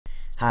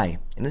Hi,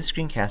 in this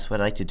screencast what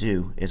I'd like to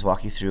do is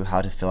walk you through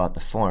how to fill out the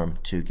form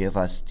to give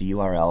us the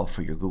URL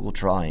for your Google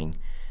Drawing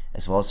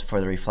as well as for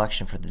the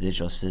reflection for the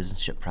digital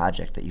citizenship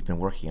project that you've been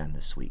working on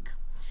this week.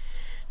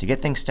 To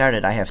get things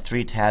started, I have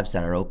three tabs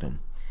that are open.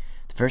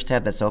 The first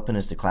tab that's open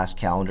is the class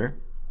calendar,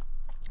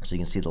 so you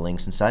can see the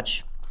links and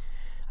such.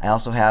 I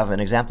also have an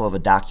example of a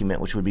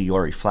document which would be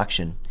your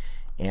reflection,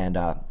 and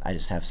I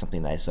just have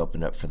something that I just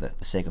opened up for the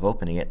sake of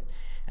opening it.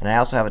 And I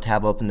also have a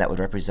tab open that would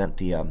represent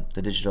the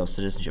digital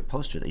citizenship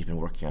poster that you've been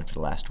working on for the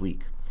last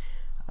week.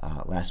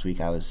 Last week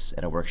I was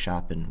at a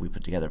workshop and we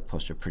put together a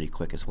poster pretty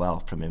quick as well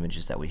from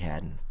images that we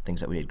had and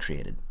things that we had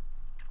created.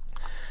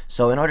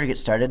 So in order to get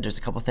started, there's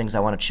a couple things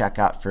I want to check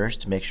out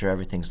first to make sure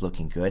everything's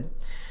looking good.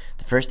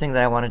 The first thing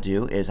that I want to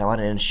do is I want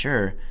to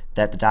ensure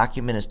that the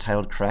document is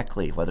titled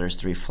correctly, whether it's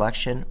the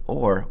reflection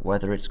or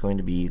whether it's going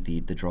to be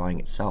the drawing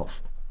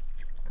itself.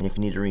 And if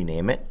you need to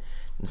rename it,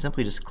 then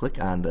simply just click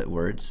on the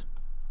words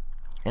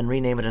and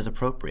rename it as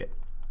appropriate.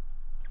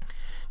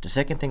 The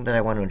second thing that I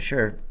want to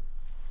ensure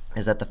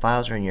is that the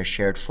files are in your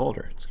shared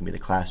folder. It's going to be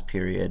the class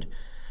period,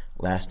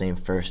 last name,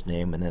 first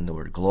name, and then the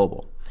word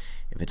global.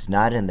 If it's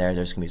not in there,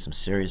 there's going to be some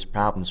serious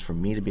problems for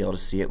me to be able to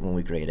see it when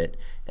we grade it,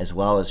 as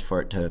well as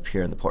for it to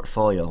appear in the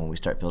portfolio when we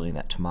start building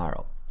that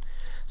tomorrow.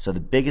 So the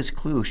biggest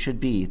clue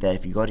should be that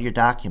if you go to your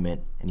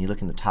document and you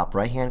look in the top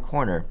right hand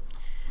corner,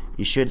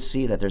 you should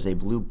see that there's a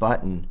blue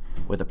button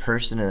with a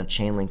person and a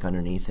chain link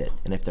underneath it.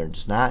 And if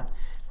there's not,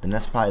 then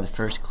that's probably the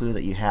first clue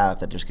that you have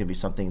that there's going to be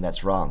something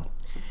that's wrong.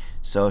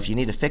 So if you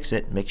need to fix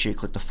it, make sure you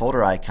click the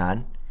folder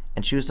icon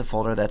and choose the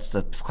folder that's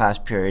the class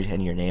period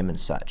and your name and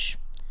such.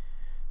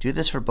 Do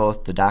this for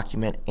both the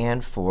document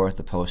and for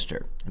the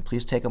poster. And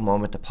please take a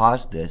moment to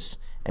pause this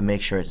and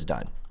make sure it's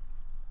done.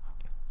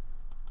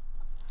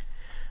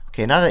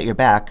 Okay, now that you're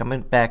back,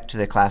 I'm back to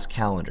the class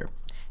calendar.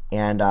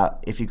 And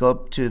if you go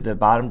to the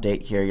bottom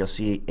date here, you'll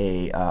see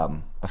a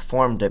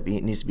form that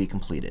needs to be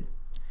completed.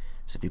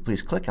 So if you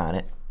please click on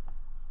it.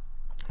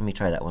 Let me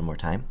try that one more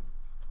time.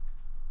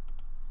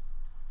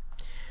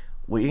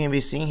 What you're going to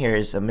be seeing here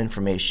is some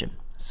information.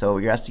 So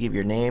you're asked to give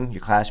your name,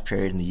 your class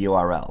period, and the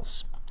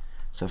URLs.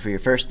 So for your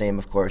first name,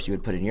 of course, you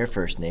would put in your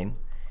first name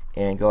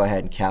and go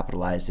ahead and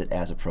capitalize it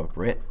as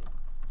appropriate.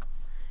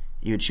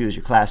 You would choose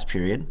your class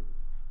period.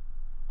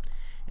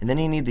 And then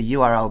you need the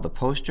URL of the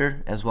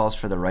poster as well as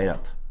for the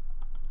write-up.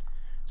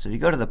 So if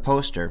you go to the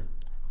poster,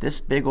 this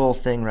big old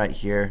thing right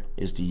here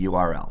is the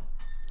URL.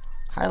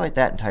 Highlight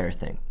that entire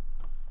thing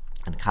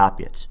and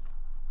copy it.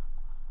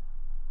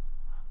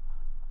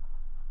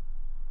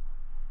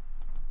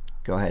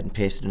 Go ahead and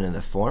paste it in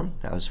the form.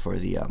 That was for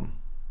the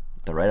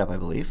write-up, I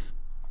believe.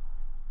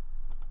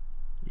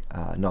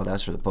 No, that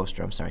was for the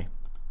poster. I'm sorry.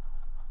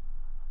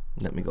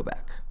 Let me go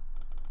back.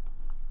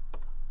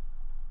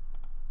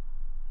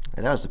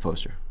 That was the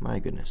poster. My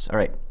goodness. All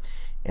right.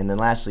 And then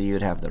lastly, you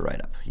would have the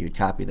write-up. You would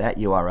copy that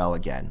URL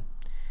again,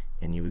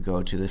 and you would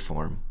go to the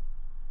form,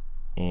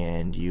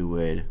 and you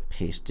would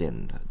paste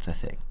in the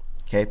thing.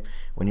 Okay,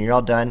 when you're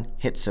all done,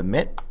 hit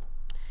submit.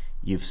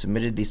 You've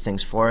submitted these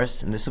things for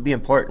us, and this will be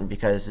important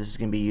because this is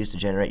going to be used to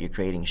generate your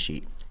grading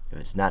sheet. If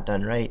it's not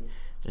done right,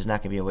 there's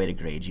not going to be a way to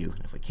grade you.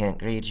 And if we can't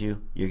grade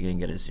you, you're going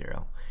to get a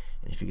 0.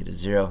 And if you get a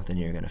 0, then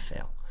you're going to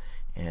fail.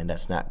 And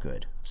that's not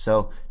good.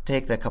 So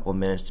take that couple of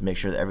minutes to make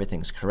sure that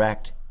everything's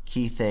correct.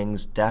 Key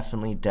things,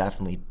 definitely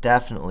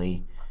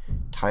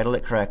title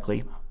it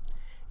correctly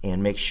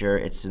and make sure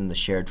it's in the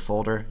shared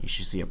folder. You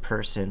should see a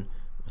person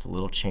with a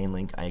little chain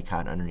link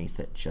icon underneath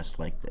it, just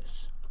like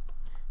this.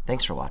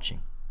 Thanks for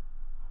watching.